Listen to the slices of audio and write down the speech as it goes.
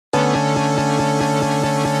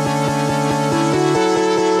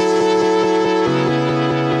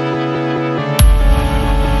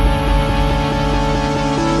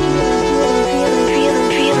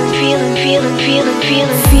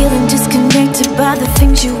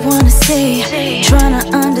day, trying to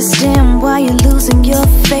understand why you're losing your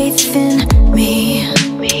faith in me.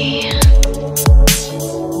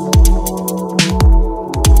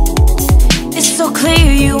 It's so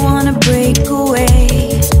clear you wanna break away.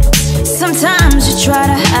 Sometimes you try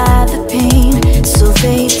to hide the pain so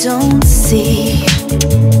they don't see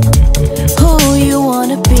who you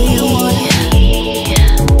wanna be.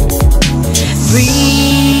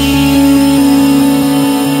 Breathe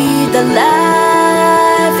the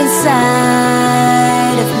life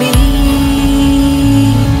inside of me.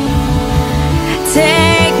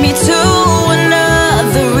 Take me to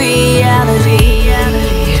another reality.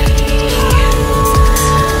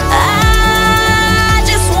 I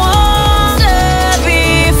just wanna be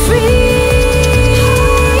free.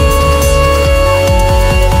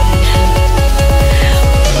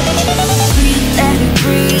 Let me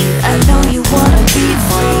breathe. I know you wanna be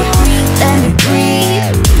free. Let me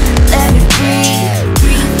breathe. Let me breathe.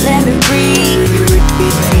 Let me breathe.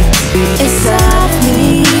 Inside me.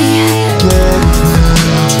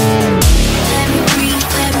 Let me breathe.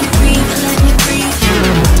 Let me breathe. Let me breathe.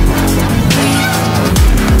 Let me breathe.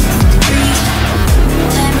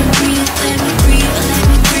 Let me breathe. Let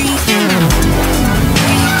me breathe.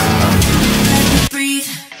 Let me breathe.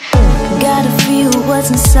 Gotta feel what's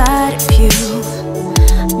inside of you.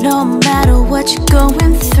 No matter what you're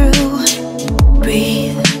going through,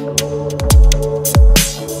 breathe.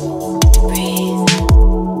 Breathe.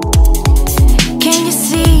 Can you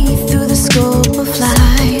see through the scope of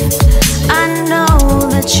life? I know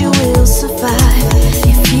that you will survive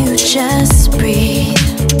if you just breathe.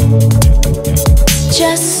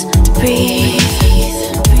 Just breathe.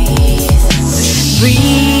 Breathe.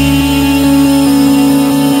 Breathe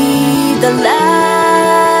the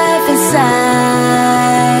life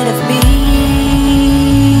inside of me.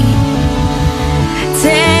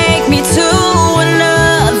 Take me to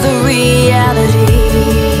another reality.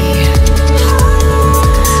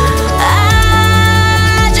 I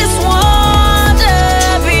just wanna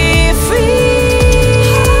be free.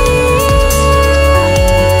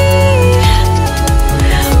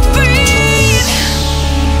 Breathe.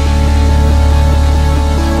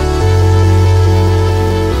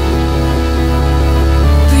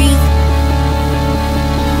 Breathe.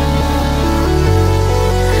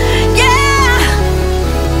 Yeah.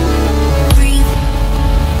 Breathe.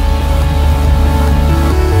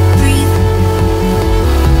 Breathe.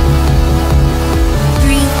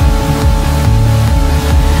 Breathe.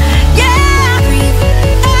 Yeah. Breathe.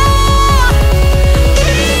 Oh.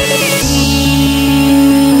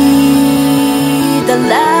 Breathe the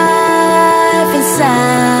life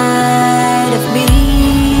inside of me.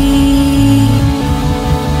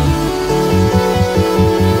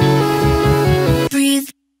 Breathe.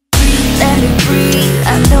 Let me breathe. I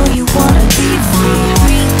know you wanna be free.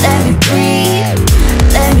 Let me breathe.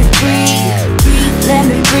 Let me breathe. Let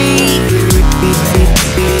me breathe.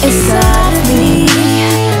 Inside of me.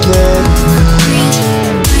 Breathe.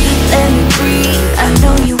 Let me breathe. I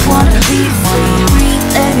know you wanna be free.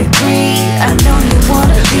 Let me breathe. I know you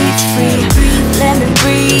wanna be free. Let me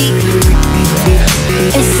breathe.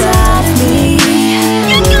 Inside of me.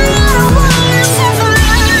 You're gonna wanna survive.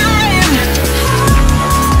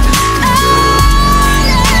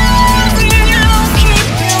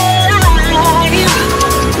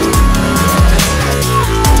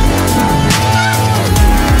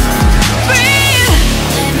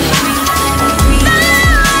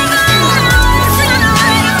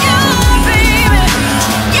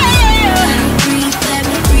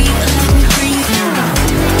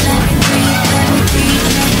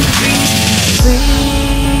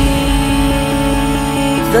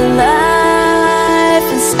 The light